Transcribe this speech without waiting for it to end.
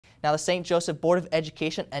Now, the St. Joseph Board of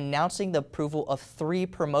Education announcing the approval of 3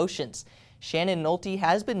 promotions. Shannon Nolte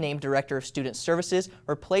has been named Director of Student Services,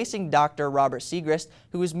 replacing Dr. Robert Segrist,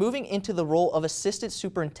 who is moving into the role of Assistant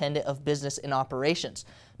Superintendent of Business and Operations.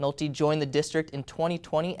 Nolte joined the district in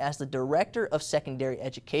 2020 as the Director of Secondary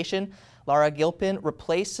Education. Laura Gilpin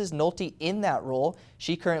replaces Nolte in that role.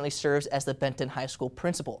 She currently serves as the Benton High School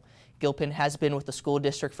Principal. Gilpin has been with the school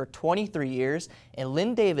district for 23 years, and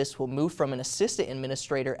Lynn Davis will move from an assistant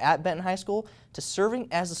administrator at Benton High School to serving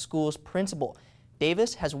as the school's principal.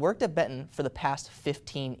 Davis has worked at Benton for the past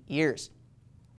 15 years.